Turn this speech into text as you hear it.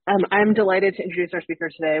I'm delighted to introduce our speaker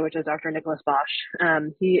today, which is Dr. Nicholas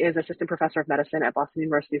Bosch. He is assistant professor of medicine at Boston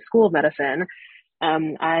University School of Medicine.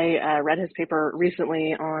 I read his paper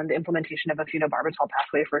recently on the implementation of a phenobarbital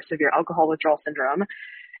pathway for severe alcohol withdrawal syndrome,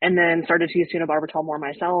 and then started to use phenobarbital more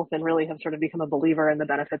myself and really have sort of become a believer in the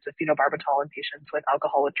benefits of phenobarbital in patients with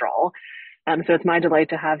alcohol withdrawal. So it's my delight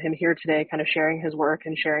to have him here today, kind of sharing his work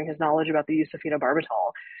and sharing his knowledge about the use of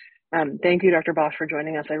phenobarbital. Thank you, Dr. Bosch, for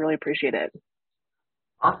joining us. I really appreciate it.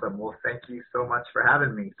 Awesome. Well, thank you so much for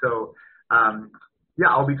having me. So,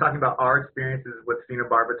 I'll be talking about our experiences with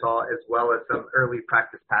phenobarbital as well as some early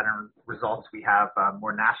practice pattern results we have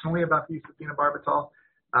more nationally about the use of phenobarbital.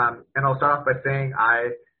 And I'll start off by saying I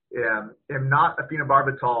am not a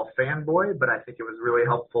phenobarbital fanboy, but I think it was really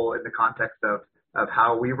helpful in the context of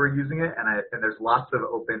how we were using it. And there's lots of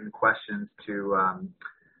open questions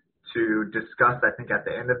to discuss, I think, at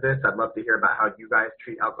the end of this. I'd love to hear about how you guys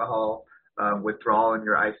treat alcohol withdrawal in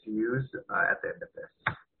your ICUs at the end of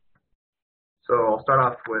this. So I'll start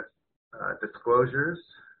off with disclosures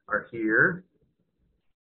are here.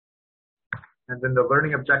 And then the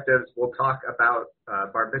learning objectives, we'll talk about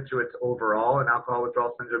barbiturates overall and alcohol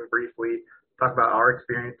withdrawal syndrome briefly, talk about our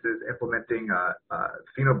experiences implementing a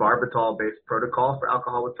phenobarbital-based protocol for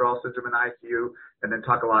alcohol withdrawal syndrome in the ICU, and then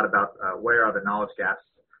talk a lot about where are the knowledge gaps.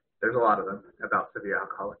 There's a lot of them about severe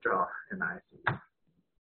alcohol withdrawal in the ICU.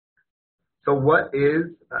 So what is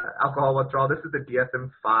alcohol withdrawal? This is the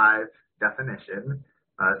DSM-5 definition.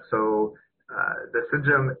 The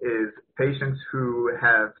syndrome is patients who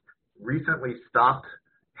have recently stopped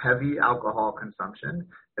heavy alcohol consumption,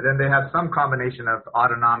 and then they have some combination of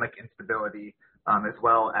autonomic instability as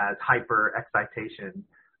well as hyperexcitation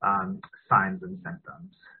signs and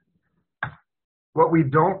symptoms. What we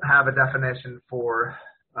don't have a definition for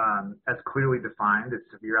as clearly defined is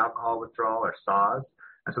severe alcohol withdrawal, or SAWS.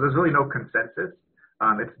 And so there's really no consensus.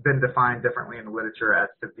 It's been defined differently in the literature as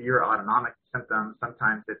severe autonomic symptoms.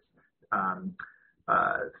 Sometimes it's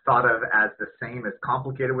thought of as the same as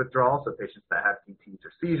complicated withdrawal, so patients that have DTs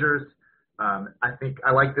or seizures. I think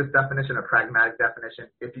I like this definition, a pragmatic definition.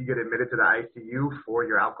 If you get admitted to the ICU for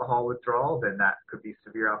your alcohol withdrawal, then that could be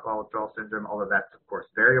severe alcohol withdrawal syndrome, although that's, of course,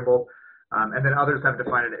 variable. And then others have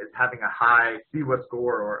defined it as having a high CWA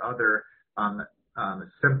score or other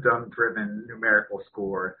symptom-driven numerical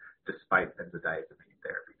score despite benzodiazepine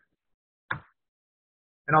therapy.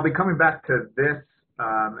 And I'll be coming back to this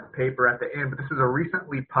paper at the end, but this is a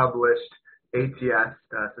recently published ATS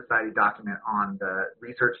Society document on the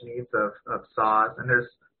research needs of SAWS, and there's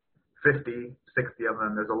 50, 60 of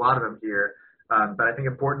them. There's a lot of them here, but I think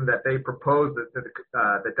important that they propose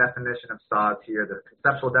the definition of SAWS here, the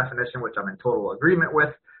conceptual definition, which I'm in total agreement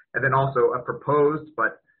with, and then also a proposed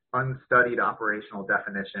but unstudied operational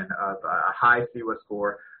definition of a high CWA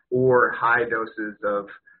score or high doses of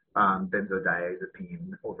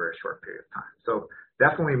benzodiazepine over a short period of time. So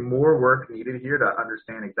definitely more work needed here to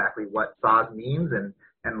understand exactly what SAWS means,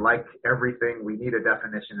 and like everything, we need a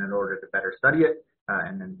definition in order to better study it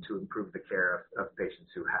and then to improve the care of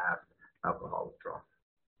patients who have alcohol withdrawal.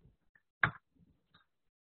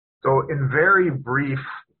 So in very brief,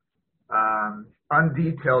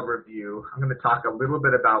 undetailed review, I'm going to talk a little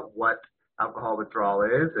bit about what alcohol withdrawal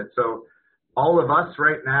is. And so all of us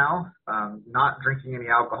right now, not drinking any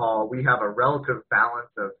alcohol, we have a relative balance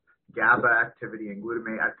of GABA activity and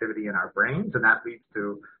glutamate activity in our brains, and that leads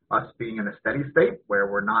to us being in a steady state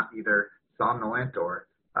where we're not either somnolent or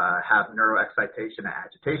have neuroexcitation and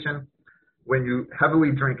agitation. When you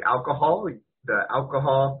heavily drink alcohol, the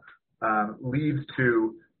alcohol leads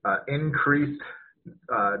to increased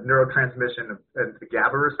neurotransmission of the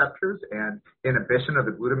GABA receptors and inhibition of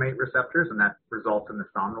the glutamate receptors, and that results in the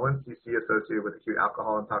somnolence you see associated with acute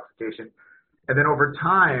alcohol intoxication. And then over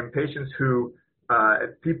time,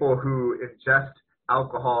 people who ingest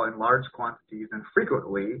alcohol in large quantities and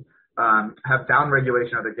frequently have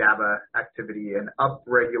downregulation of the GABA activity and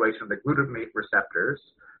upregulation of the glutamate receptors.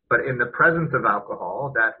 But in the presence of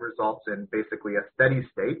alcohol, that results in basically a steady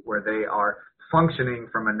state where they are functioning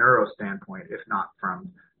from a neuro standpoint, if not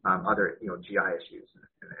from other GI issues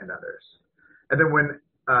and others. And then when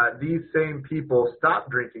these same people stop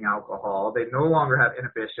drinking alcohol, they no longer have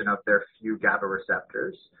inhibition of their few GABA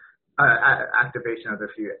receptors, activation of their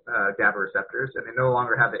few GABA receptors, and they no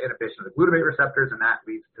longer have the inhibition of the glutamate receptors, and that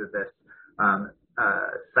leads to this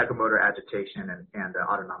psychomotor agitation and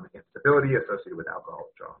autonomic instability associated with alcohol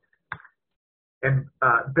withdrawal. And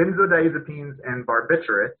benzodiazepines and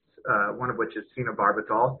barbiturates, one of which is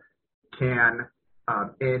phenobarbital, can,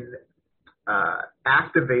 in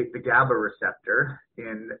activate the GABA receptor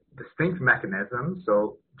in distinct mechanisms.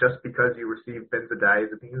 So just because you receive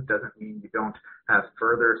benzodiazepines doesn't mean you don't have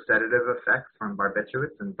further sedative effects from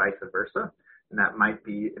barbiturates and vice versa. And that might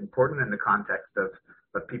be important in the context of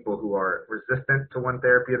people who are resistant to one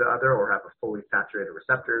therapy or the other or have a fully saturated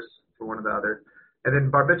receptors for one or the other. And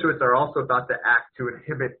then barbiturates are also thought to act to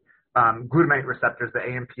inhibit glutamate receptors, the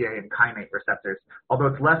AMPA and kainate receptors, although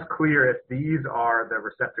it's less clear if these are the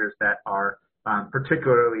receptors that are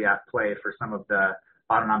particularly at play for some of the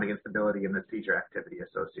autonomic instability and the seizure activity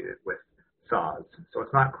associated with SAWS. So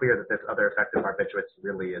it's not clear that this other effect of barbiturates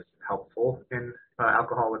really is helpful in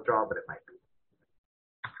alcohol withdrawal, but it might be.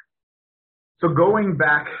 So going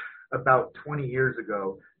back about 20 years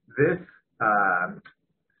ago, this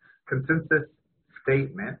consensus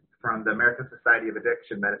statement from the American Society of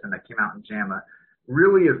Addiction Medicine that came out in JAMA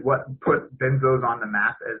really is what put benzos on the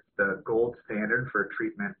map as the gold standard for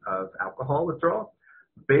treatment of alcohol withdrawal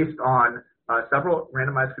based on several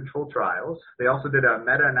randomized controlled trials. They also did a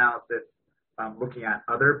meta-analysis looking at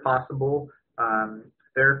other possible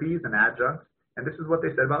therapies and adjuncts. And this is what they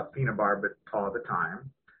said about phenobarbital at the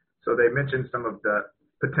time. So they mentioned some of the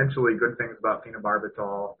potentially good things about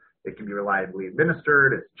phenobarbital. It can be reliably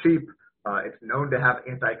administered. It's cheap. It's known to have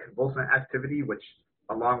anticonvulsant activity, which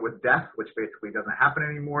along with death, which basically doesn't happen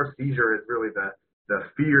anymore. Seizure is really the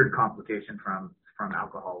feared complication from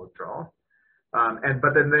alcohol withdrawal.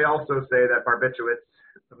 But then they also say that barbiturates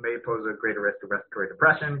may pose a greater risk of respiratory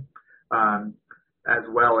depression, as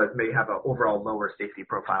well as may have an overall lower safety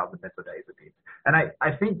profile than benzodiazepines. And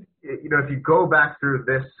I think, if you go back through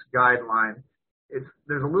this guideline,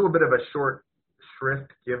 there's a little bit of a short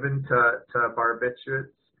shrift given to barbiturates.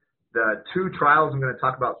 The two trials I'm going to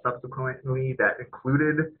talk about subsequently that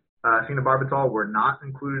included phenobarbital were not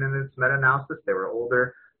included in this meta-analysis. They were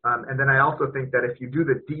older. And then I also think that if you do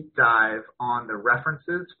the deep dive on the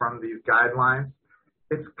references from these guidelines,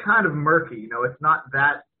 it's kind of murky. It's not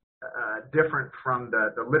that different from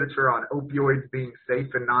the literature on opioids being safe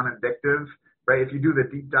and non-addictive, right? If you do the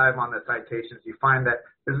deep dive on the citations, you find that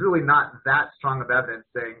there's really not that strong of evidence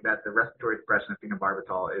saying that the respiratory depression of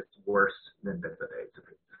phenobarbital is worse than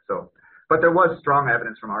benzodiazepines. But there was strong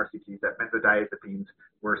evidence from RCTs that benzodiazepines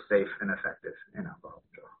were safe and effective in alcohol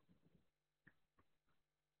withdrawal.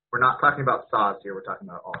 We're not talking about SAWS here. We're talking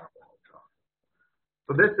about all alcohol withdrawal.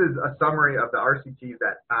 So this is a summary of the RCTs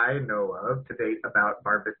that I know of to date about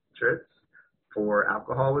barbiturates for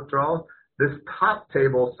alcohol withdrawal. This top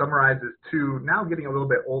table summarizes two now getting a little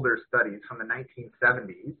bit older studies from the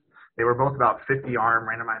 1970s. They were both about 50-arm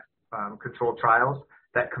randomized controlled trials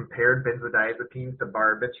that compared benzodiazepines to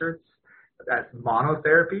barbiturates as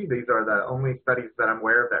monotherapy. These are the only studies that I'm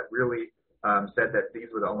aware of that really said that these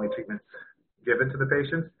were the only treatments given to the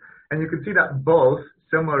patients. And you can see that both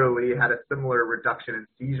similarly had a similar reduction in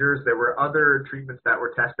seizures. There were other treatments that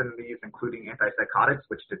were tested in these, including antipsychotics,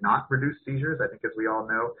 which did not reduce seizures, I think, as we all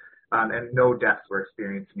know, and no deaths were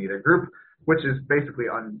experienced in either group, which is basically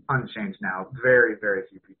unchanged now. Very, very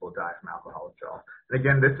few people die from alcohol withdrawal. And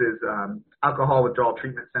again, this is alcohol withdrawal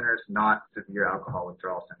treatment centers, not severe alcohol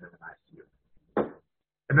withdrawal centers in ICU.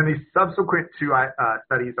 And then these subsequent two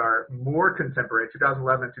studies are more contemporary,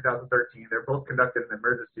 2011 and 2013. They're both conducted in the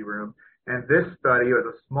emergency room. And this study was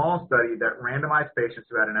a small study that randomized patients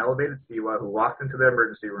who had an elevated CEWA who walked into the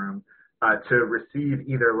emergency room to receive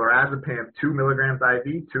either lorazepam 2 milligrams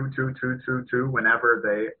IV, 2, whenever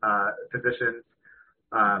they, physicians,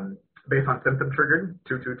 based on symptom triggered,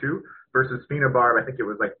 2, versus phenobarb, I think it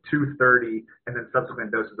was like 230, and then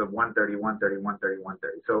subsequent doses of 130.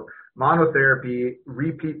 So monotherapy,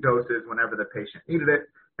 repeat doses whenever the patient needed it,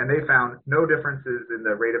 and they found no differences in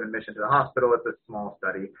the rate of admission to the hospital. It's a small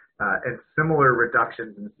study, and similar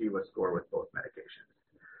reductions in the CEWA score with both medications.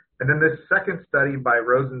 And then this second study by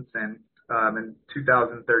Rosenson in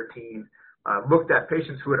 2013 looked at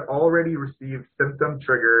patients who had already received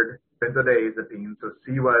symptom-triggered benzodiazepines, so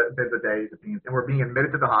CEWA benzodiazepines, and were being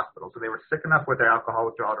admitted to the hospital. So they were sick enough with their alcohol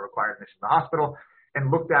withdrawal to require admission to the hospital, and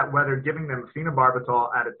looked at whether giving them phenobarbital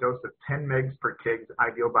at a dose of 10 mg per kg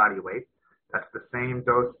ideal body weight. That's the same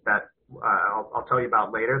dose that I'll tell you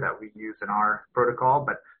about later that we use in our protocol,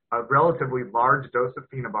 but a relatively large dose of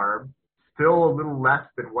phenobarb, still a little less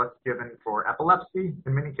than what's given for epilepsy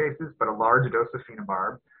in many cases, but a large dose of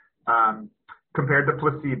phenobarb, compared to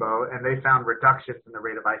placebo, and they found reductions in the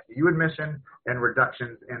rate of ICU admission and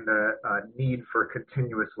reductions in the need for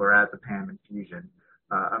continuous lorazepam infusion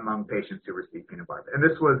among patients who received phenobarb. And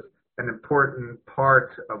this was an important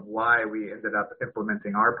part of why we ended up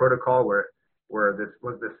implementing our protocol, where this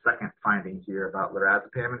was the second finding here about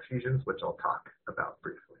lorazepam infusions, which I'll talk about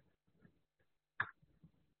briefly.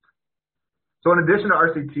 So in addition to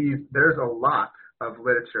RCTs, there's a lot of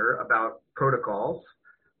literature about protocols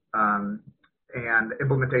and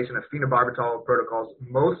implementation of phenobarbital protocols,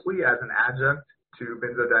 mostly as an adjunct to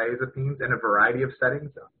benzodiazepines in a variety of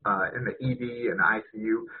settings, in the ED and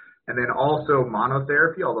ICU, and then also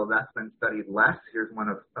monotherapy, although that's been studied less. Here's one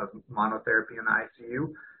of monotherapy in the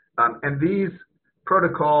ICU. And these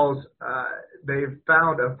protocols, they've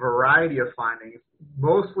found a variety of findings,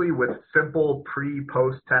 mostly with simple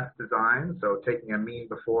pre-post-test designs, so taking a mean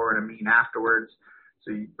before and a mean afterwards.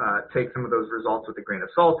 So you take some of those results with a grain of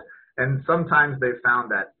salt. And sometimes they've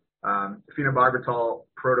found that phenobarbital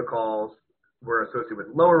protocols were associated with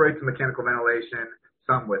lower rates of mechanical ventilation,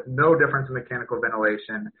 some with no difference in mechanical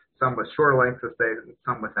ventilation, some with shorter lengths of stay,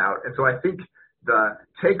 some without. And so I think the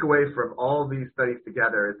takeaway from all these studies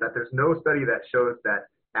together is that there's no study that shows that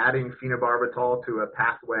adding phenobarbital to a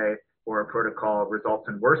pathway or a protocol results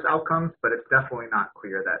in worse outcomes, but it's definitely not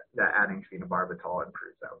clear that adding phenobarbital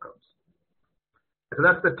improves outcomes. So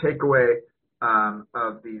that's the takeaway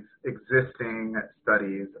of these existing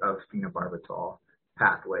studies of phenobarbital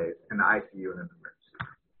pathways in the ICU and in the emergency.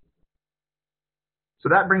 So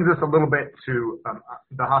that brings us a little bit to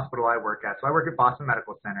the hospital I work at. So I work at Boston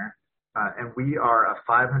Medical Center, and we are a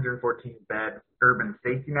 514-bed urban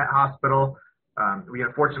safety net hospital. We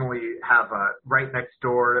unfortunately have right next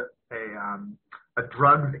door a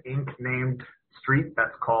Drugs Inc. named street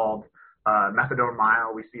that's called Methadone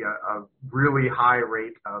Mile. We see a really high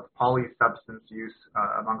rate of polysubstance use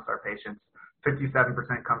amongst our patients. 57%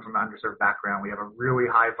 comes from an underserved background. We have a really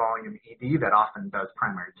high volume ED that often does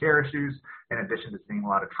primary care issues, in addition to seeing a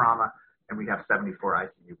lot of trauma, and we have 74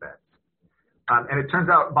 ICU beds. And it turns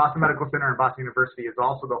out Boston Medical Center and Boston University is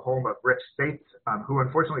also the home of Rich States, who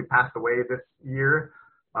unfortunately passed away this year.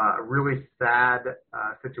 A really sad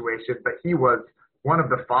situation, but he was one of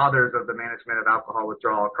the fathers of the management of alcohol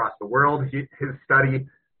withdrawal across the world. His study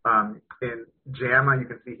in JAMA, you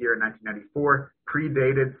can see here in 1994,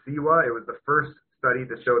 predated CEWA. It was the first study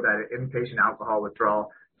to show that inpatient alcohol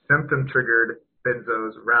withdrawal symptom-triggered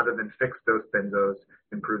benzos rather than fixed-dose benzos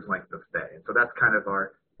improves length of stay. And so that's kind of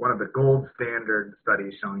one of the gold standard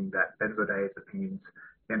studies showing that benzodiazepines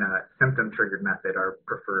in a symptom-triggered method are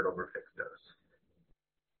preferred over fixed dose.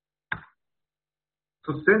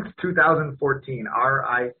 So since 2014, our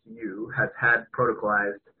ICU has had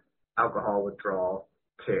protocolized alcohol withdrawal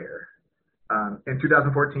care. In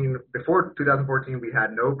 2014, before 2014, we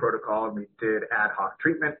had no protocol and we did ad hoc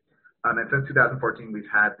treatment. And since 2014, we've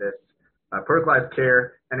had this protocolized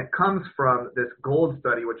care, and it comes from this GOLD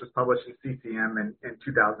study, which was published in CCM in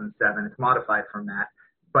 2007. It's modified from that.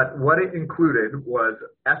 But what it included was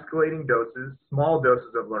escalating doses, small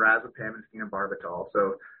doses of lorazepam and phenobarbital.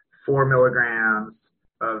 So 4 milligrams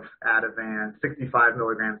of Ativan, 65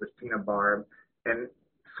 milligrams of phenobarb, and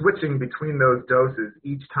switching between those doses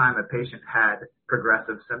each time a patient had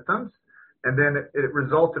progressive symptoms. And then it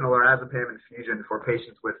results in a lorazepam infusion for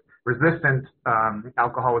patients with resistant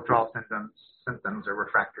alcohol withdrawal symptoms or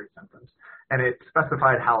refractory symptoms. And it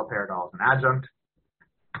specified haloperidol as an adjunct.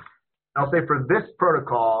 I'll say for this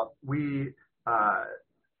protocol,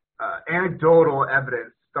 anecdotal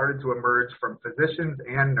evidence started to emerge from physicians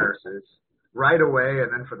and nurses right away,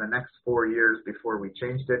 and then for the next 4 years before we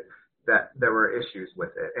changed it, that there were issues with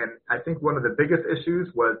it. And I think one of the biggest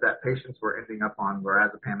issues was that patients were ending up on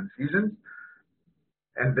lorazepam infusions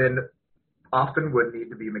and then often would need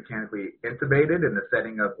to be mechanically intubated in the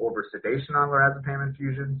setting of oversedation on lorazepam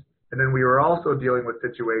infusions. And then we were also dealing with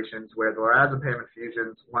situations where the lorazepam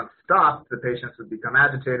infusions, once stopped, the patients would become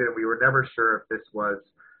agitated, and we were never sure if this was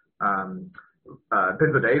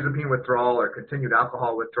benzodiazepine withdrawal or continued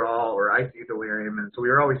alcohol withdrawal or ICU delirium. And so we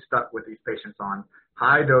were always stuck with these patients on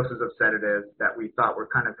high doses of sedatives that we thought were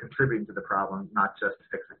kind of contributing to the problem, not just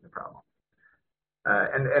fixing the problem.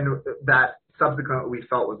 And that subsequently we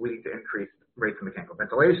felt was leading to increased rates of mechanical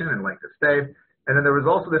ventilation and length of stay. And then there was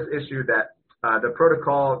also this issue that the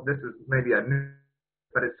protocol, this is maybe a new,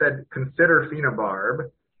 but it said consider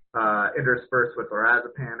phenobarb interspersed with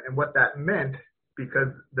lorazepam. And what that meant, because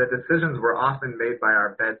the decisions were often made by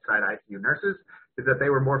our bedside ICU nurses, is that they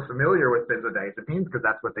were more familiar with benzodiazepines because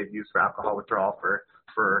that's what they've used for alcohol withdrawal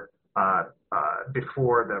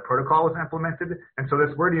before the protocol was implemented. And so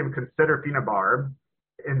this word even consider phenobarb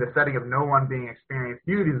in the setting of no one being experienced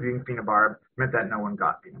using phenobarb meant that no one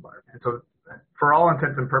got phenobarb. And so for all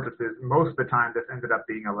intents and purposes, most of the time this ended up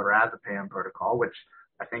being a lorazepam protocol, which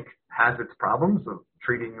I think has its problems. So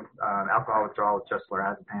treating alcohol withdrawal with just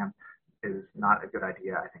lorazepam is not a good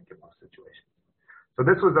idea, I think, in most situations. So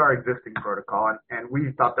this was our existing protocol, and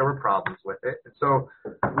we thought there were problems with it. And so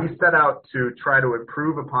we set out to try to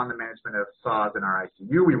improve upon the management of SAWS in our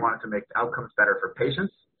ICU. We wanted to make outcomes better for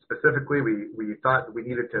patients. Specifically, we thought we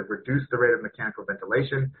needed to reduce the rate of mechanical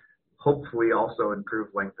ventilation, hopefully also improve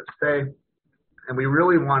length of stay. And we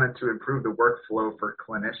really wanted to improve the workflow for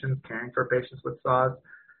clinicians caring for patients with SAWS.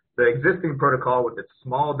 The existing protocol with its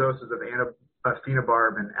small doses of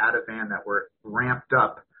phenobarb and Ativan that were ramped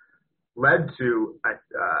up led to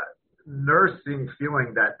nursing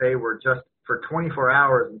feeling that they were just for 24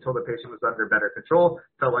 hours until the patient was under better control,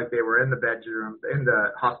 felt like they were in the bedroom, in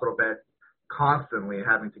the hospital bed, constantly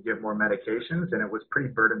having to give more medications, and it was pretty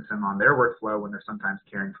burdensome on their workflow when they're sometimes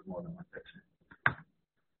caring for more than one patient.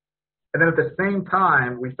 And then at the same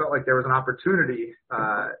time, we felt like there was an opportunity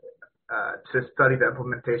to study the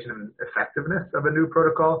implementation and effectiveness of a new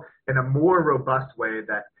protocol in a more robust way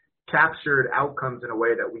that captured outcomes in a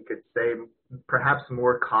way that we could say perhaps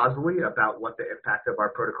more causally about what the impact of our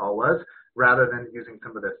protocol was, rather than using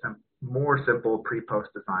some of the more simple pre-post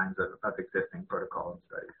designs of existing protocol and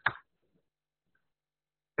studies.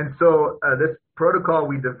 And so this protocol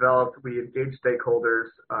we developed, we engaged stakeholders,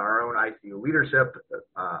 our own ICU leadership,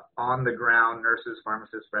 on the ground, nurses,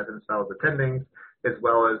 pharmacists, residents, fellows, attendings, as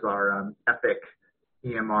well as our EPIC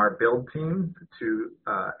EMR build team to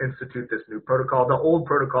institute this new protocol. The old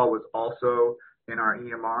protocol was also in our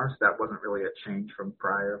EMR, so that wasn't really a change from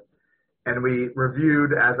prior. And we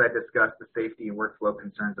reviewed, as I discussed, the safety and workflow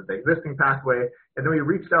concerns of the existing pathway. And then we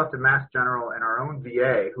reached out to Mass General and our own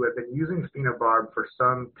VA, who have been using phenobarb for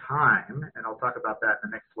some time, and I'll talk about that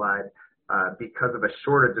in the next slide, because of a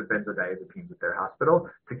shortage of benzodiazepines at their hospital,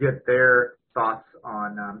 to get their thoughts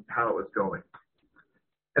on how it was going.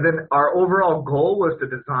 And then our overall goal was to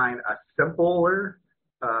design a simpler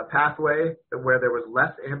pathway where there was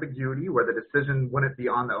less ambiguity, where the decision wouldn't be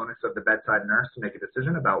on the onus of the bedside nurse to make a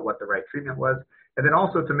decision about what the right treatment was, and then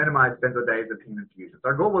also to minimize benzodiazepine infusions.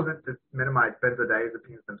 Our goal wasn't to minimize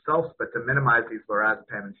benzodiazepines themselves, but to minimize these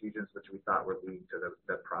lorazepam infusions, which we thought were leading to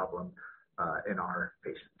the problem in our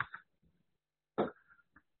patients.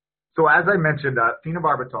 So as I mentioned,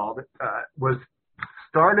 phenobarbital was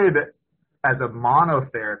started as a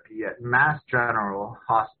monotherapy at Mass General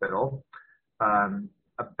Hospital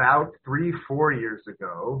about 3-4 years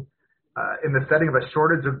ago in the setting of a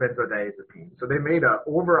shortage of benzodiazepines. So they made an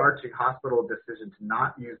overarching hospital decision to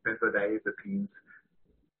not use benzodiazepines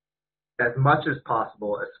as much as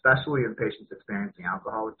possible, especially in patients experiencing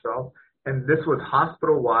alcohol withdrawal. And this was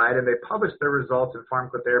hospital-wide, and they published their results in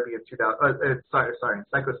pharmacotherapy in in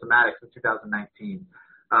psychosomatics in 2019.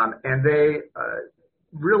 And they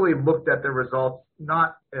really looked at the results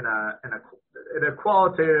not in a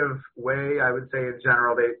qualitative way, I would say in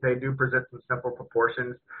general. They do present some simple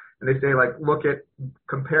proportions, and they say, like, look at,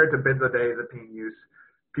 compared to benzodiazepine use,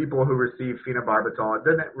 people who receive phenobarbital, it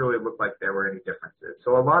didn't really look like there were any differences.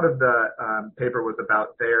 So a lot of the paper was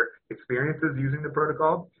about their experiences using the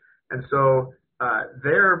protocol. And so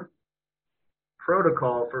their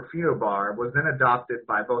protocol for phenobarb was then adopted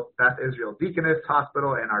by both Beth Israel Deaconess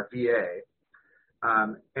Hospital and our VA.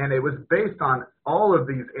 And it was based on all of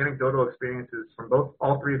these anecdotal experiences from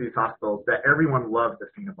all three of these hospitals that everyone loved the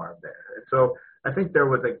phenobarb there. And so I think there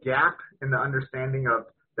was a gap in the understanding of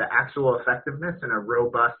the actual effectiveness in a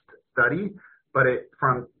robust study, but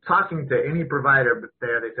from talking to any provider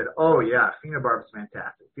there, they said, oh yeah, phenobarb is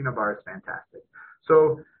fantastic. Phenobarb is fantastic.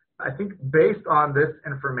 So I think based on this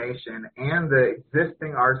information and the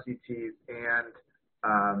existing RCTs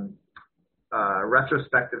and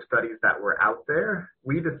retrospective studies that were out there,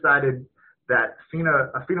 we decided that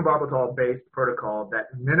a phenobarbital-based protocol that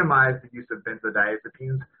minimized the use of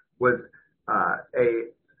benzodiazepines was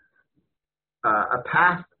a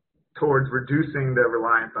path towards reducing the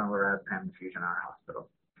reliance on lorazepam infusion in our hospital.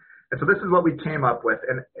 And so this is what we came up with,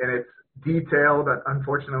 and it's detailed,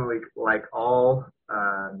 unfortunately, like all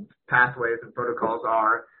pathways and protocols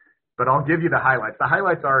are, but I'll give you the highlights. The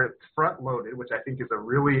highlights are it's front-loaded, which I think is a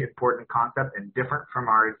really important concept and different from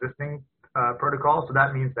our existing protocol. So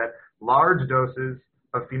that means that large doses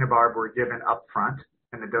of phenobarb were given up front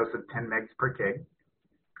in the dose of 10 mg per kg,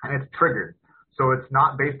 and it's triggered. So it's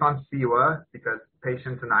not based on CEWA, because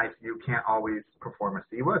patients in the ICU can't always perform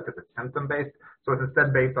a CEWA because it's symptom-based. So it's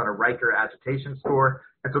instead based on a Riker agitation score.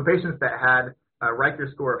 And so patients that had a Riker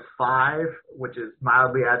score of 5, which is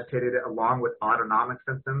mildly agitated, along with autonomic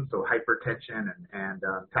symptoms, so hypertension and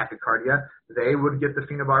tachycardia, they would get the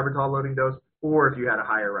phenobarbital loading dose, or if you had a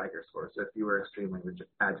higher Riker score. So if you were extremely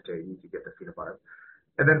agitated, you could get the phenobarb.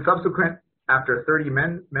 And then subsequent, after 30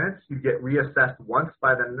 minutes, you get reassessed once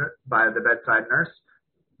by the bedside nurse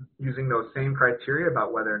using those same criteria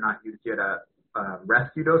about whether or not you'd get a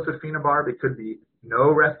rescue dose of phenobarb. It could be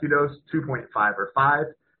no rescue dose, 2.5 or 5.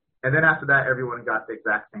 And then after that, everyone got the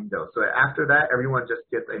exact same dose. So after that, everyone just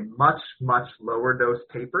gets a much, much lower dose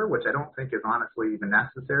taper, which I don't think is honestly even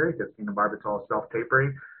necessary because phenobarbital is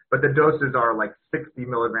self-tapering. But the doses are like 60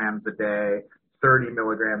 milligrams a day, 30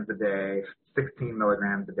 milligrams a day, 16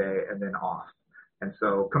 milligrams a day, and then off. And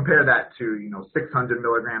so compare that to, 600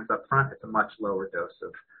 milligrams up front. It's a much lower dose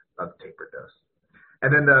of taper dose.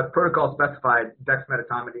 And then the protocol specified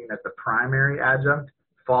dexmedetomidine as the primary adjunct,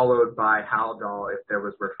 followed by Haldol if there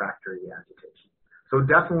was refractory agitation. So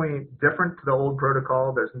definitely different to the old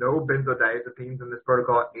protocol. There's no benzodiazepines in this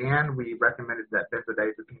protocol, and we recommended that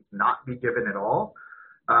benzodiazepines not be given at all.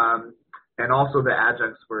 And also the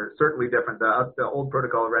adjuncts were certainly different. The old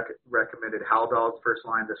protocol recommended Haldol as first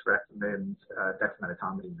line. This recommends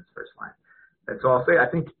dexmedetomidine as first line. And so I'll say, I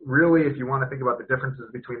think really if you want to think about the differences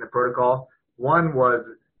between the protocol, one was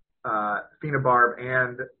phenobarb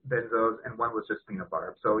and benzos, and one was just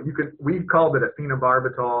phenobarb. So we've called it a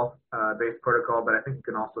phenobarbital based protocol, but I think you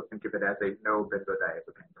can also think of it as a no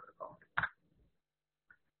benzodiazepine protocol.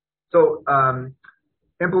 So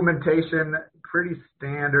implementation, pretty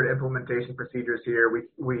standard implementation procedures here.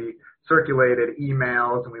 We circulated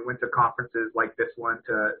emails and we went to conferences like this one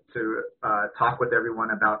to talk with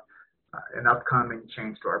everyone about an upcoming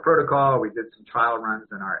change to our protocol. We did some trial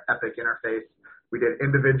runs in our Epic interface. We did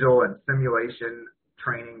individual and simulation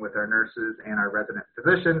training with our nurses and our resident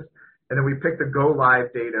physicians. And then we picked the go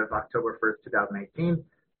live date of October 1st, 2018.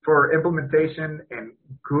 For implementation and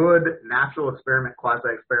good natural experiment,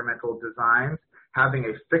 quasi-experimental designs, having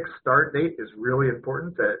a fixed start date is really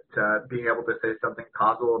important to being able to say something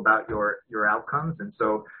causal about your outcomes. And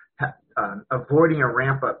so avoiding a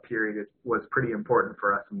ramp up period was pretty important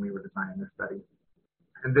for us when we were designing this study.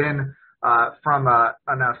 And then from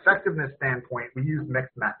an effectiveness standpoint, we used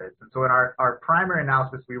mixed methods. And so in our primary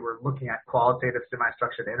analysis, we were looking at qualitative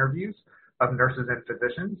semi-structured interviews of nurses and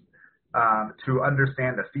physicians to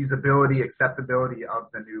understand the feasibility, acceptability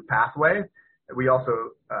of the new pathway. We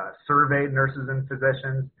also surveyed nurses and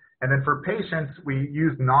physicians. And then for patients, we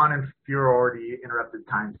used non-inferiority interrupted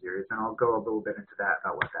time series. And I'll go a little bit into that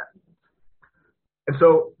about what that means. And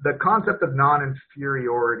so the concept of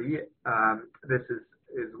non-inferiority, this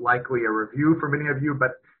is likely a review for many of you,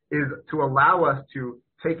 but is to allow us to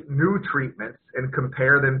take new treatments and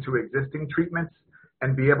compare them to existing treatments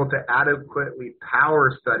and be able to adequately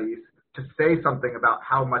power studies to say something about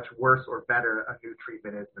how much worse or better a new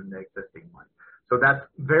treatment is than the existing one. So that's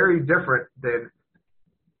very different than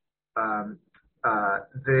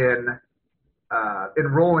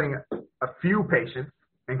enrolling a few patients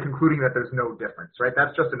and concluding that there's no difference, right?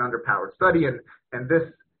 That's just an underpowered study. And this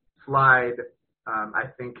slide, I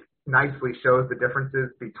think, nicely shows the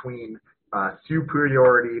differences between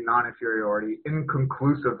superiority, non-inferiority,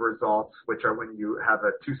 inconclusive results, which are when you have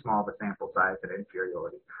too small of a sample size, and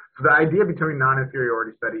inferiority. So the idea between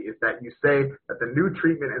non-inferiority study is that you say that the new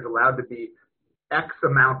treatment is allowed to be X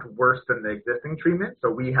amount worse than the existing treatment. So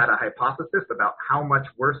we had a hypothesis about how much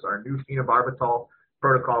worse our new phenobarbital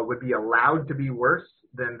protocol would be allowed to be worse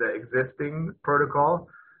than the existing protocol,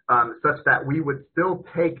 such that we would still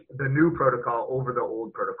take the new protocol over the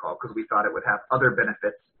old protocol because we thought it would have other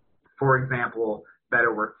benefits, for example, better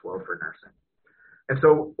workflow for nursing. And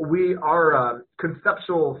so our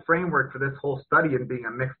conceptual framework for this whole study and being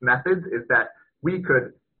a mixed methods is that we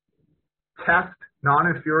could test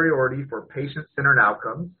non-inferiority for patient-centered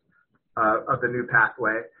outcomes of the new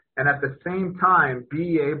pathway, and at the same time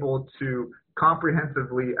be able to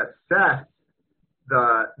comprehensively assess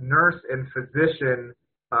the nurse and physician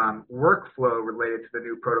workflow related to the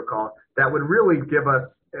new protocol that would really give us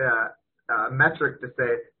a metric to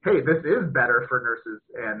say, hey, this is better for nurses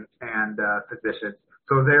and physicians,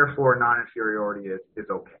 so therefore non-inferiority is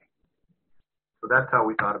okay. So that's how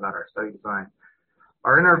we thought about our study design.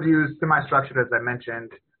 Our interviews, semi-structured, as I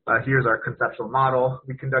mentioned. Here's our conceptual model.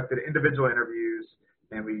 We conducted individual interviews,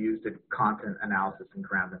 and we used a content analysis and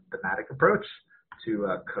ground and thematic approach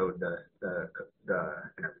to code the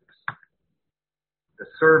interviews. The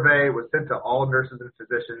survey was sent to all nurses and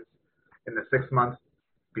physicians in the 6 months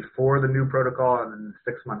before the new protocol and then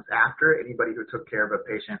the 6 months after, anybody who took care of a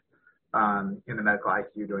patient in the medical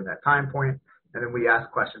ICU during that time point. And then we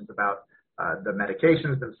asked questions about the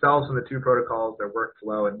medications themselves in the two protocols, their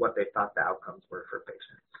workflow, and what they thought the outcomes were for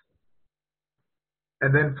patients.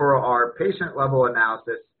 And then for our patient level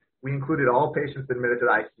analysis, we included all patients admitted to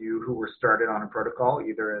the ICU who were started on a protocol,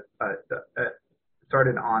 either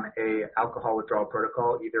started on a alcohol withdrawal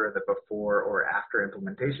protocol, either in the before or after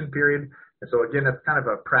implementation period. And so again, that's kind of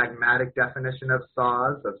a pragmatic definition of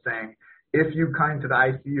SAWS, of saying If you came to the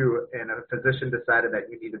ICU and a physician decided that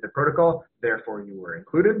you needed the protocol, therefore you were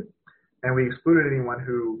included. And we excluded anyone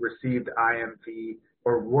who received IMV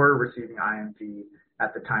or were receiving IMV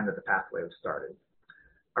at the time that the pathway was started.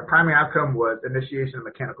 Our primary outcome was initiation of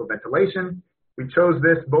mechanical ventilation. We chose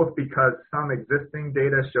this both because some existing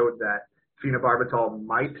data showed that phenobarbital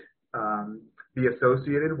might be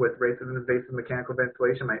associated with rates of invasive mechanical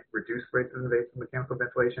ventilation, might reduce rates of invasive mechanical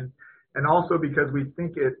ventilation, and also because we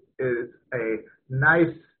think it is a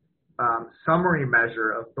nice summary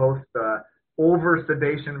measure of both the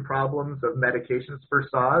over-sedation problems of medications for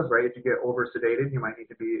SAWS, right? If you get over-sedated, you might need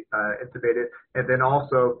to be intubated, and then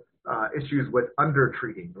also issues with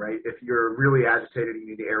under-treating, right? If you're really agitated and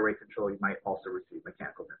you need airway control, you might also receive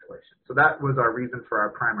mechanical ventilation. So that was our reason for our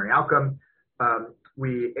primary outcome.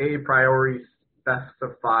 We a priori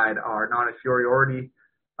specified our non-inferiority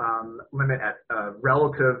limit at a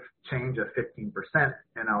relative change of 15%,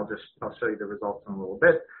 and I'll show you the results in a little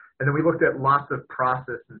bit. And then we looked at lots of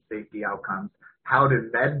process and safety outcomes. How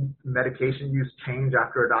did medication use change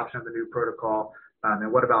after adoption of the new protocol?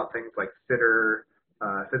 And what about things like sitter,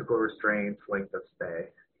 physical restraints, length of stay,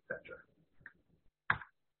 etc.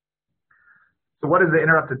 So what is the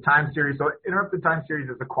interrupted time series? So interrupted time series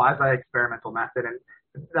is a quasi-experimental method, and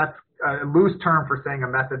that's a loose term for saying a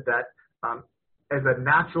method that is a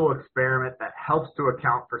natural experiment that helps to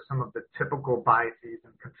account for some of the typical biases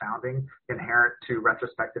and confounding inherent to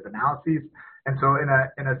retrospective analyses. And so in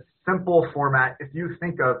a simple format, if you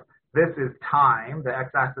think of this is time, the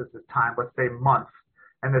x-axis is time, let's say months,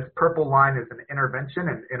 and this purple line is an intervention,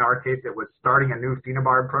 and in our case it was starting a new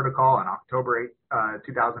phenobarb protocol in October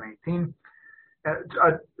 2018.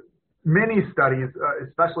 Many studies,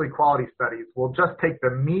 especially quality studies, will just take the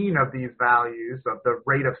mean of these values of the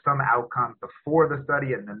rate of some outcome before the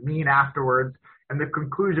study and the mean afterwards, and the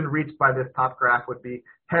conclusion reached by this top graph would be,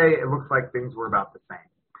 hey, it looks like things were about the same.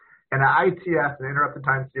 And an ITS, an interrupted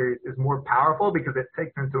time series, is more powerful because it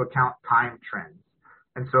takes into account time trends.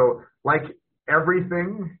 And so, like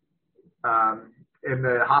everything in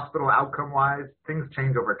the hospital outcome-wise, things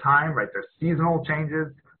change over time, right? There's seasonal changes.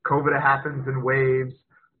 COVID happens in waves.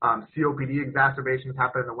 COPD exacerbations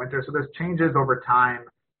happen in the winter. So there's changes over time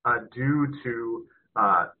due to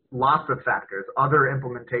lots of factors, other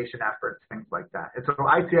implementation efforts, things like that. And so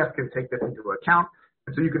ITS can take this into account.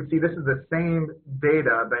 And so you can see this is the same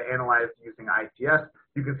data but analyzed using ITS.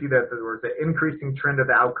 You can see that there was an increasing trend of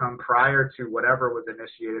the outcome prior to whatever was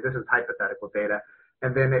initiated. This is hypothetical data.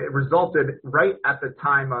 And then it resulted right at the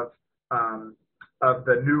time of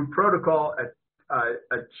the new protocol,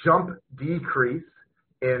 a jump decrease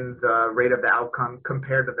in the rate of the outcome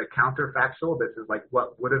compared to the counterfactual. This is like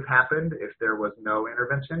what would have happened if there was no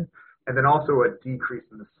intervention, and then also a decrease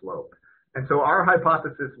in the slope. And so our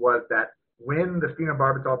hypothesis was that when the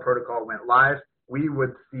phenobarbital protocol went live, we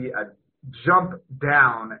would see a jump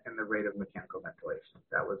down in the rate of mechanical ventilation.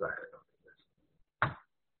 That was our hypothesis.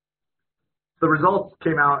 The results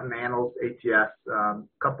came out in Annals ATS a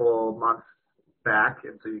couple months back,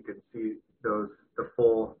 and so you can see those the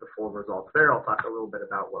full results there. I'll talk a little bit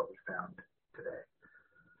about what we found today.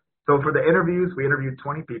 So for the interviews, we interviewed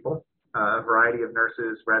 20 people, a variety of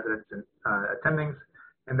nurses, residents, and attendings,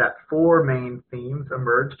 and that 4 main themes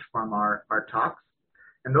emerged from our talks.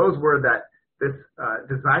 And those were that this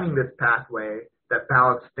designing this pathway that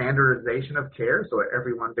balanced standardization of care, so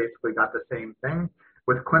everyone basically got the same thing,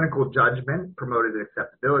 with clinical judgment, promoted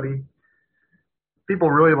acceptability.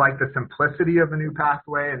 People really liked the simplicity of the new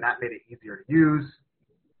pathway, and that made it easier to use.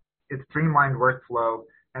 It streamlined workflow,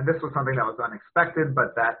 and this was something that was unexpected,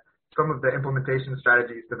 but that some of the implementation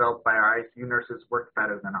strategies developed by our ICU nurses worked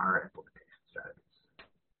better than our implementation strategies.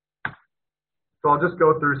 So I'll just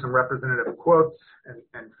go through some representative quotes,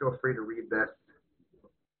 and feel free to read this.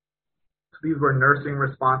 So these were nursing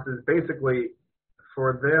responses, basically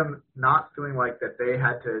for them not feeling like that they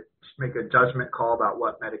had to make a judgment call about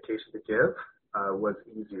what medication to give. Was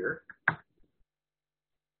easier.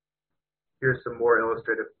 Here's some more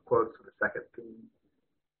illustrative quotes for the second theme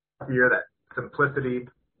here, that simplicity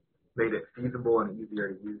made it feasible and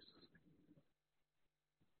easier to use.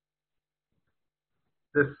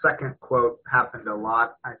 This second quote happened a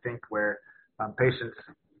lot, I think, where patients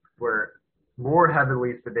were more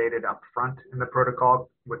heavily sedated up front in the protocol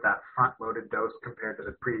with that front-loaded dose compared to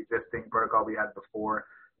the pre-existing protocol we had before.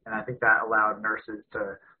 And I think that allowed nurses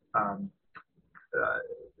to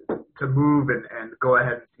move and go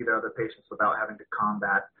ahead and see the other patients without having to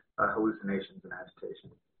combat hallucinations and agitation.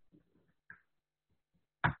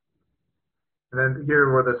 And then here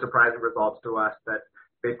were the surprising results to us, that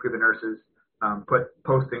basically the nurses put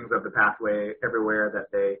postings of the pathway everywhere,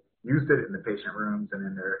 that they used it in the patient rooms and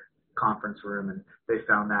in their conference room, and they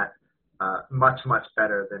found that much, much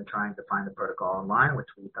better than trying to find the protocol online, which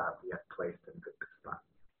we thought we had placed in a good spot.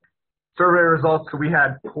 Survey results, so we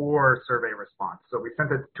had poor survey response. So we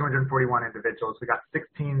sent it to 241 individuals. We got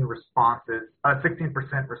 16% response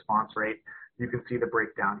rate. You can see the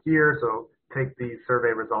breakdown here. So take these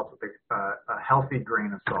survey results with a healthy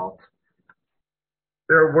grain of salt.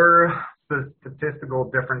 There were statistical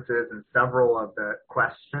differences in several of the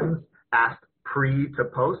questions asked pre to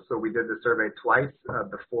post. So we did the survey twice,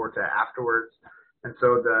 before to afterwards. And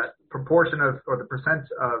so the proportion of, or the percent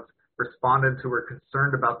of respondents who were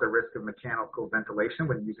concerned about the risk of mechanical ventilation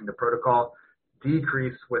when using the protocol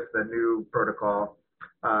decreased with the new protocol.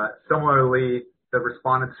 Similarly, the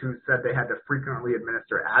respondents who said they had to frequently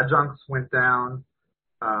administer adjuncts went down.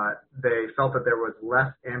 They felt that there was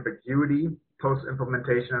less ambiguity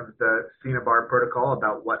post-implementation of the phenobarb protocol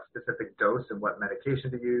about what specific dose and what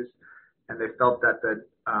medication to use. And they felt that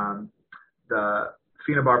the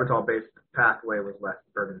phenobarbital-based pathway was less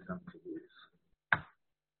burdensome to use.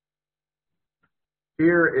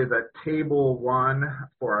 Here is a table 1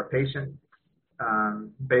 for our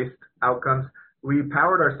patient-based outcomes. We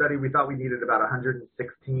powered our study. We thought we needed about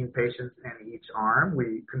 116 patients in each arm.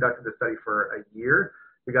 We conducted the study for a year.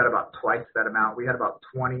 We got about twice that amount. We had about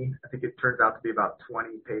 20. I think it turns out to be about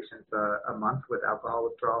 20 patients a month with alcohol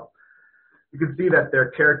withdrawal. You can see that their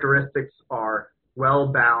characteristics are well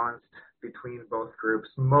balanced between both groups.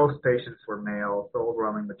 Most patients were male, the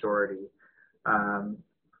overwhelming majority.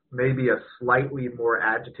 Maybe a slightly more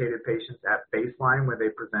agitated patients at baseline when they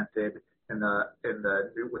presented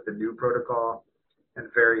with the new protocol,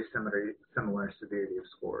 and very similar severity of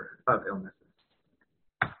score of illnesses.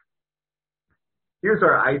 Here's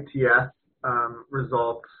our ITS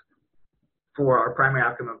results for our primary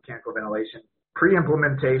outcome of mechanical ventilation.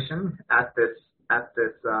 Pre-implementation at this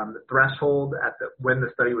threshold when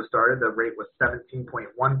the study was started, the rate was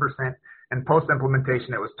 17.1%, and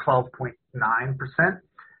post-implementation it was 12.9%,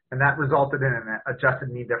 and that resulted in an adjusted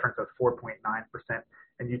mean difference of 4.9%.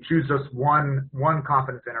 And you choose just one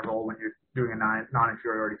confidence interval when you're doing a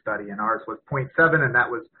non-inferiority study, and ours was 0.7, and that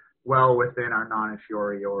was well within our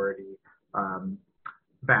non-inferiority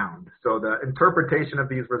bound. So the interpretation of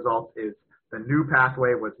these results is the new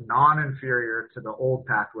pathway was non-inferior to the old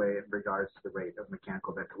pathway in regards to the rate of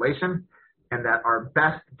mechanical ventilation, and that our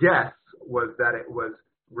best guess was that it was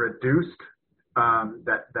reduced,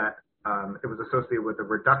 it was associated with a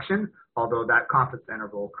reduction, although that confidence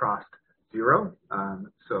interval crossed 0.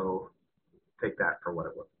 So take that for what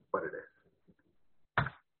it is.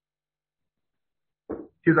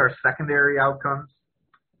 Here's our secondary outcomes.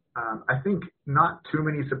 I think not too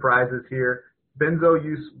many surprises here. Benzo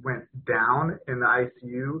use went down in the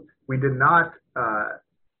ICU. We did not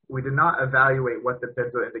evaluate what the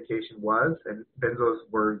benzo indication was, and benzos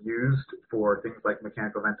were used for things like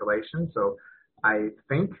mechanical ventilation. So I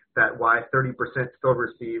think that why 30% still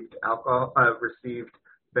received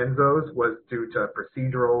benzos was due to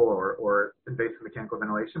procedural or invasive mechanical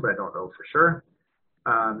ventilation, but I don't know for sure.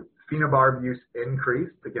 Phenobarb use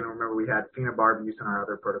increased. Again, remember we had phenobarb use in our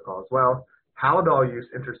other protocol as well. Haldol use,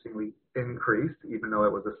 interestingly, increased, even though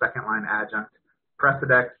it was a second-line adjunct.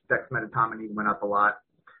 Precedex, dexmedetomidine went up a lot.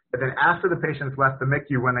 And then after the patients left the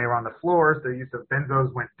MICU when they were on the floors, their use of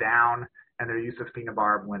benzos went down and their use of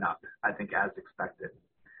phenobarb went up, I think, as expected.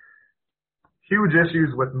 Huge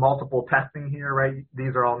issues with multiple testing here, right?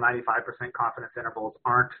 These are all 95% confidence intervals,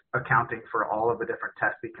 aren't accounting for all of the different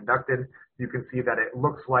tests we conducted. You can see that it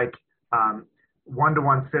looks like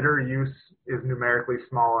one-to-one sitter use is numerically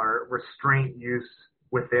smaller. Restraint use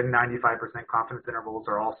within 95% confidence intervals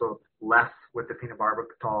are also less with the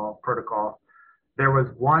phenobarbital protocol. There was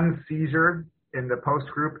 1 seizure in the post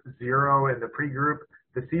group, 0 in the pre-group.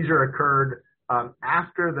 The seizure occurred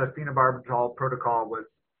after the phenobarbital protocol was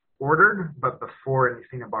ordered, but before any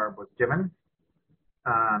phenobarb was given.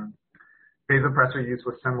 Vasopressor use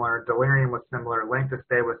was similar, delirium was similar, length of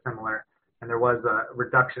stay was similar, and there was a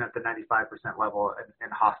reduction at the 95% level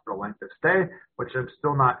in hospital length of stay, which I'm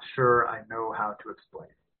still not sure I know how to explain.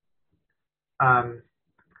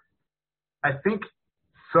 I think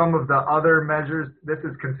some of the other measures, this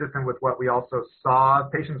is consistent with what we also saw.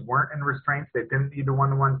 Patients weren't in restraints. They didn't need the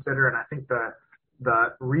one-to-one sitter, and I think the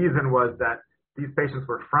reason was that these patients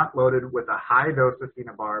were front-loaded with a high dose of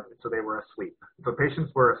phenobarb, so they were asleep. So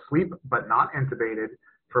patients were asleep but not intubated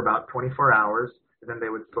for about 24 hours, and then they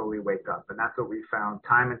would slowly wake up. And that's what we found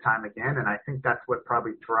time and time again, and I think that's what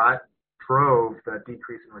probably drove the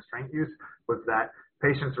decrease in restraint use, was that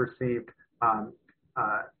patients received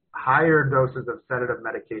higher doses of sedative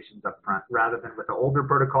medications up front, rather than with the older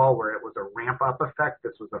protocol where it was a ramp-up effect.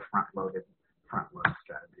 This was a front-loaded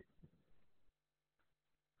strategy.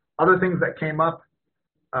 Other things that came up,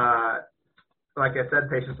 like I said,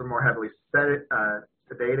 patients were more heavily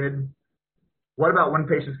sedated. What about when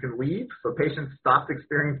patients can leave? So patients stopped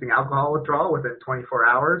experiencing alcohol withdrawal within 24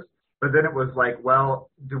 hours, but then it was like, well,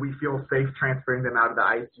 do we feel safe transferring them out of the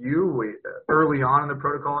ICU? Early on in the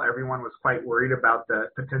protocol, everyone was quite worried about the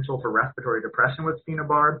potential for respiratory depression with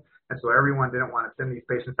phenobarb, and so everyone didn't want to send these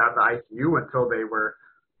patients out of the ICU until they were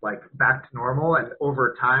like back to normal. And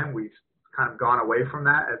over time, we've kind of gone away from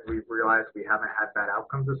that as we've realized we haven't had bad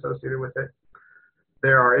outcomes associated with it.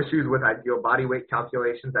 There are issues with ideal body weight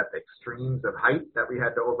calculations at the extremes of height that we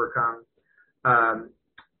had to overcome.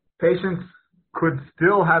 Patients could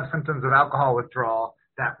still have symptoms of alcohol withdrawal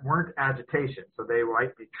that weren't agitation. So they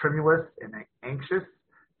might be tremulous and anxious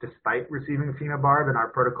despite receiving phenobarb, and our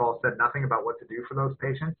protocol said nothing about what to do for those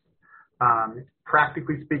patients.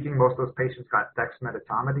 Practically speaking, most of those patients got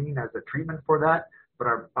dexmedetomidine as a treatment for that, but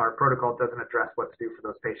our protocol doesn't address what to do for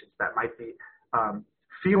those patients that might be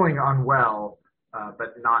feeling unwell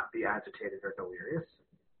but not be agitated or delirious.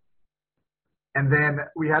 And then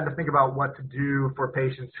we had to think about what to do for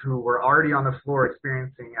patients who were already on the floor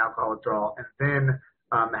experiencing alcohol withdrawal and then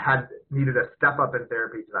had needed a step up in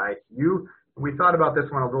therapy to the ICU. We thought about this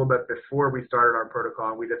one a little bit before we started our protocol,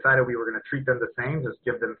 and we decided we were going to treat them the same, just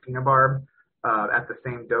give them phenobarb at the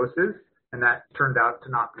same doses, and that turned out to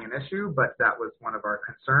not be an issue, but that was one of our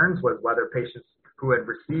concerns, was whether patients who had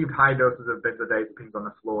received high doses of benzodiazepines on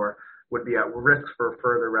the floor would be at risk for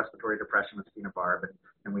further respiratory depression with phenobarb,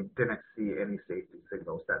 and we didn't see any safety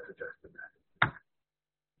signals that suggested that.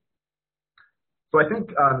 So I think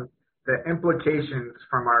the implications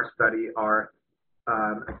from our study are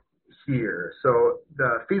here. So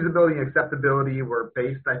the feasibility and acceptability were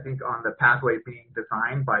based, I think, on the pathway being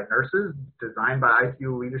designed by nurses, designed by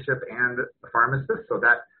ICU leadership and the pharmacist. So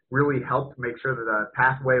that really helped make sure that the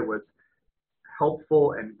pathway was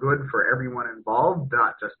helpful and good for everyone involved,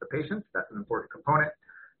 not just the patients. That's an important component.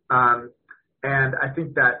 And I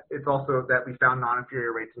think that it's also that we found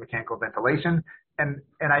non-inferior rates of mechanical ventilation. And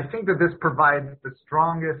I think that this provides the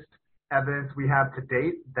strongest evidence we have to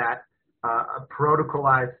date that a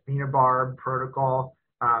protocolized phenobarb protocol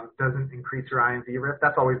doesn't increase your IMV risk.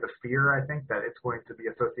 That's always the fear, I think, that it's going to be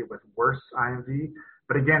associated with worse IMV.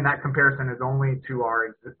 But again, that comparison is only to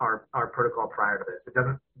our protocol prior to this.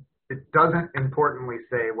 It doesn't importantly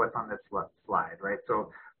say what's on this slide, right?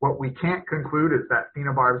 So what we can't conclude is that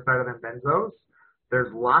phenobarb is better than benzos.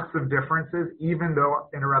 There's lots of differences, even though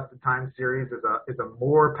interrupted time series is a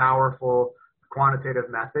more powerful quantitative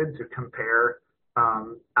method to compare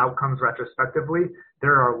outcomes retrospectively.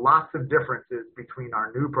 There are lots of differences between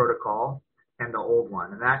our new protocol and the old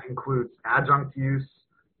one, and that includes adjunct use,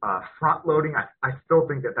 front loading. I still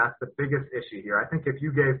think that that's the biggest issue here. I think if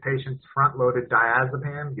you gave patients front loaded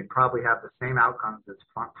diazepam, you'd probably have the same outcomes as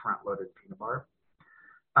front loaded phenobarb.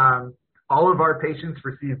 All of our patients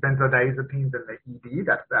received benzodiazepines in the ED.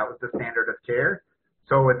 That was the standard of care.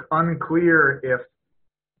 So it's unclear if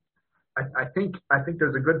I think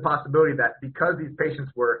there's a good possibility that because these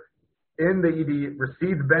patients were in the ED,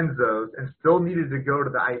 received benzos, and still needed to go to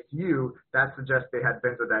the ICU, that suggests they had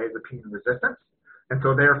benzodiazepine resistance. And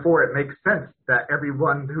so therefore it makes sense that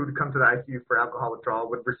everyone who would come to the ICU for alcohol withdrawal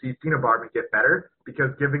would receive phenobarb and get better,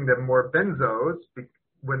 because giving them more benzos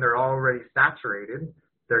when they're already saturated,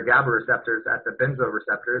 their GABA receptors at the benzo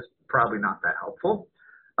receptors, probably not that helpful.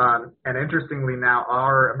 And interestingly now,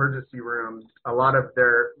 our emergency rooms, a lot of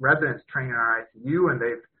their residents train in our ICU, and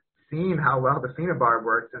they've seen how well the phenobarb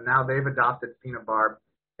works, and now they've adopted phenobarb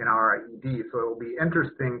in our ED. So it will be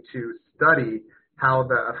interesting to study how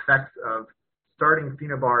the effects of starting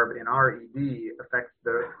phenobarb in our ED affects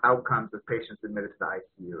the outcomes of patients admitted to the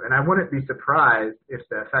ICU. And I wouldn't be surprised if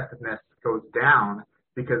the effectiveness goes down,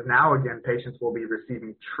 because now again, patients will be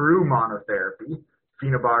receiving true monotherapy,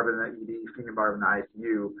 phenobarb in the ED, phenobarb in the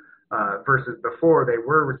ICU, versus before they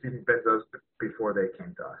were receiving benzos before they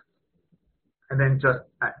came to us. And then just,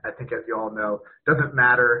 I think as you all know, doesn't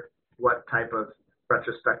matter what type of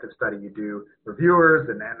retrospective study you do. Reviewers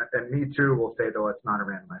and me too will say, though, it's not a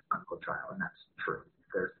randomized clinical trial, and that's true.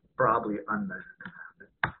 There's probably unmeasured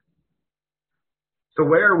amounts. So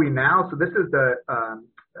where are we now? So this is the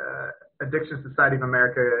Addiction Society of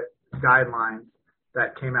America guidelines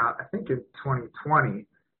that came out, I think, in 2020.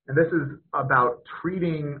 And this is about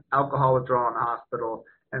treating alcohol withdrawal in the hospital.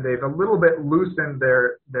 And they've a little bit loosened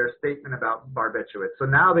their statement about barbiturates. So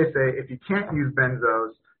now they say if you can't use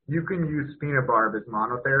benzos, you can use phenobarb as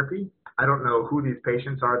monotherapy. I don't know who these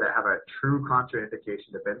patients are that have a true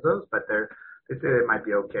contraindication to benzos, but they say it might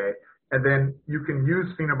be okay. And then you can use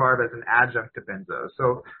phenobarb as an adjunct to benzos.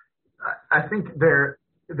 So I think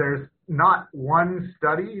there's not one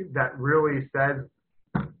study that really says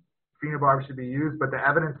phenobarb should be used, but the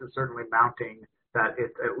evidence is certainly mounting that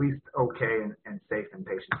it's at least okay and safe in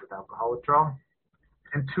patients with alcohol withdrawal.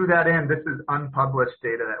 And to that end, this is unpublished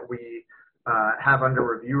data that we have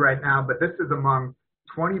under review right now, but this is among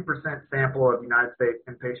 20% sample of United States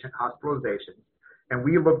inpatient hospitalizations. And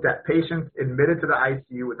we looked at patients admitted to the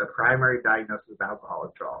ICU with a primary diagnosis of alcohol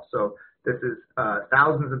withdrawal. So this is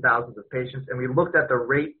thousands and thousands of patients. And we looked at the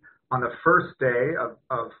rate on the first day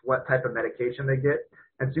of what type of medication they get.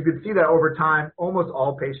 And so you can see that over time, almost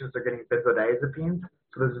all patients are getting benzodiazepines.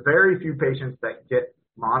 So there's very few patients that get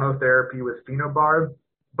monotherapy with phenobarb,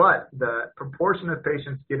 but the proportion of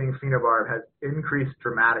patients getting phenobarb has increased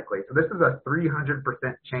dramatically. So this is a 300%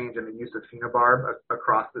 change in the use of phenobarb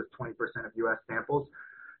across this 20% of U.S. samples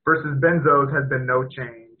versus benzos has been no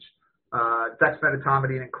change.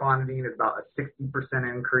 Dexmedetomidine and clonidine is about a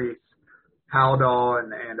 60% increase. Haldol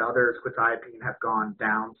and others, quetiapine, have gone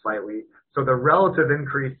down slightly. So the relative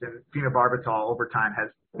increase in phenobarbital over time has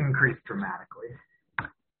increased dramatically.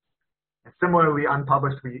 And similarly,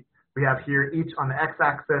 unpublished, we have here each on the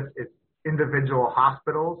x-axis is individual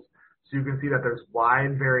hospitals. So you can see that there's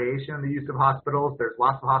wide variation in the use of hospitals. There's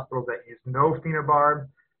lots of hospitals that use no phenobarb,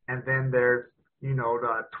 and then there's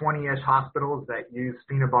the 20-ish hospitals that use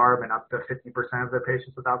phenobarb and up to 50% of their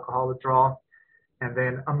patients with alcohol withdrawal. And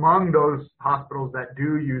then among those hospitals that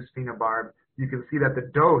do use phenobarb, you can see that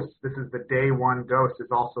the dose, this is the day one dose,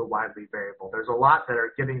 is also widely variable. There's a lot that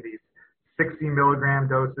are getting these 60 milligram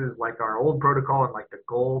doses like our old protocol and like the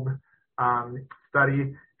GOLD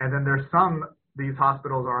study. And then there's these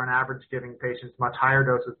hospitals are on average giving patients much higher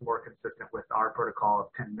doses, more consistent with our protocol of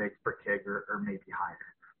 10 mg per kg or maybe higher.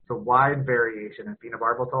 So wide variation in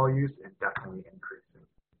phenobarbital use and definitely increasing.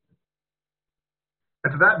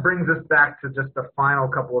 And so that brings us back to just the final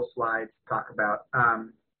couple of slides to talk about.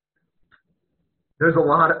 There's a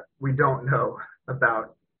lot we don't know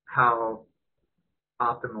about how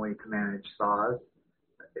optimally to manage SAWS.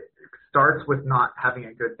 It starts with not having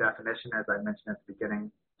a good definition, as I mentioned at the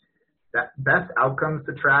beginning. That best outcomes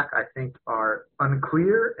to track, I think, are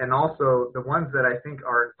unclear, and also the ones that I think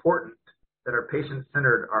are important, that are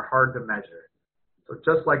patient-centered, are hard to measure. So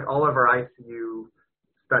just like all of our ICU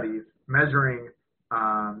studies, measuring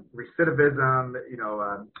recidivism,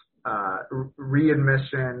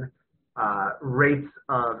 readmission, rates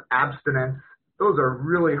of abstinence, those are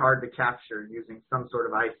really hard to capture using some sort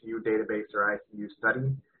of ICU database or ICU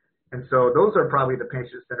study. And so those are probably the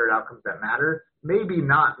patient-centered outcomes that matter. Maybe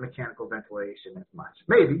not mechanical ventilation as much.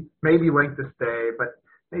 Maybe length of stay, but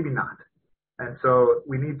maybe not. And so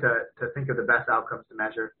we need to think of the best outcomes to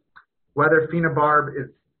measure. Whether phenobarb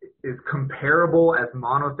is comparable as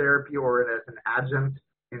monotherapy or as an adjunct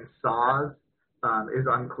in SAWS is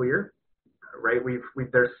unclear, right?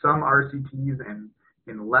 There's some RCTs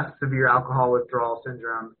in less severe alcohol withdrawal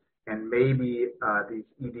syndrome, and maybe these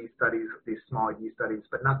ED studies, these small ED studies,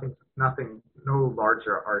 but no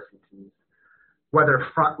larger RCTs. Whether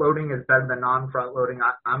front loading is better than non-front loading,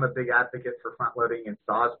 I'm a big advocate for front loading in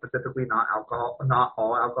SAWS specifically, not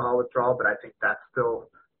all alcohol withdrawal, but I think that's still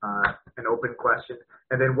an open question.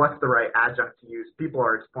 And then what's the right adjunct to use? People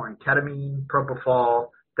are exploring ketamine, propofol,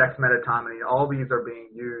 dexmedetomidine. All these are being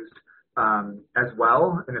used as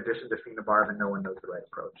well, in addition to phenobarb, and no one knows the right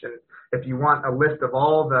approach. And if you want a list of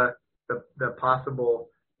all the possible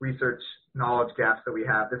research knowledge gaps that we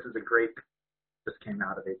have, this is a great, just came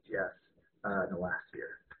out of ATS in the last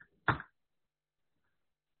year.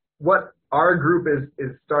 What our group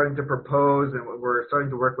is starting to propose, and we're starting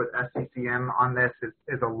to work with SCCM on this,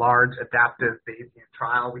 is a large adaptive Bayesian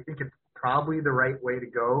trial. We think it's probably the right way to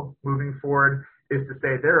go moving forward, is to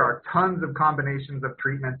say there are tons of combinations of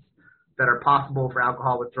treatments that are possible for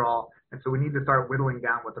alcohol withdrawal, and so we need to start whittling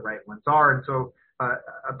down what the right ones are. And so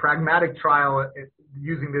a pragmatic trial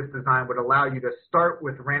using this design would allow you to start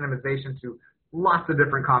with randomization to lots of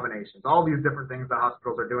different combinations, all these different things that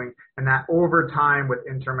hospitals are doing, and that over time with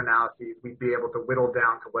interim analyses, we'd be able to whittle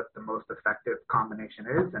down to what the most effective combination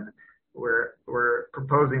is. And we're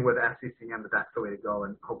proposing with SCCM that that's the way to go.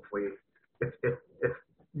 And hopefully if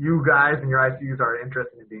you guys and your ICUs are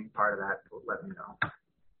interested in being part of that, let me know.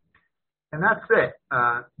 And that's it.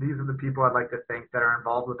 These are the people I'd like to thank that are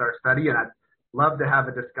involved with our study, and I'd love to have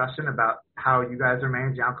a discussion about how you guys are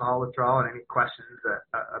managing alcohol withdrawal and any questions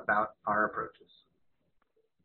about our approaches.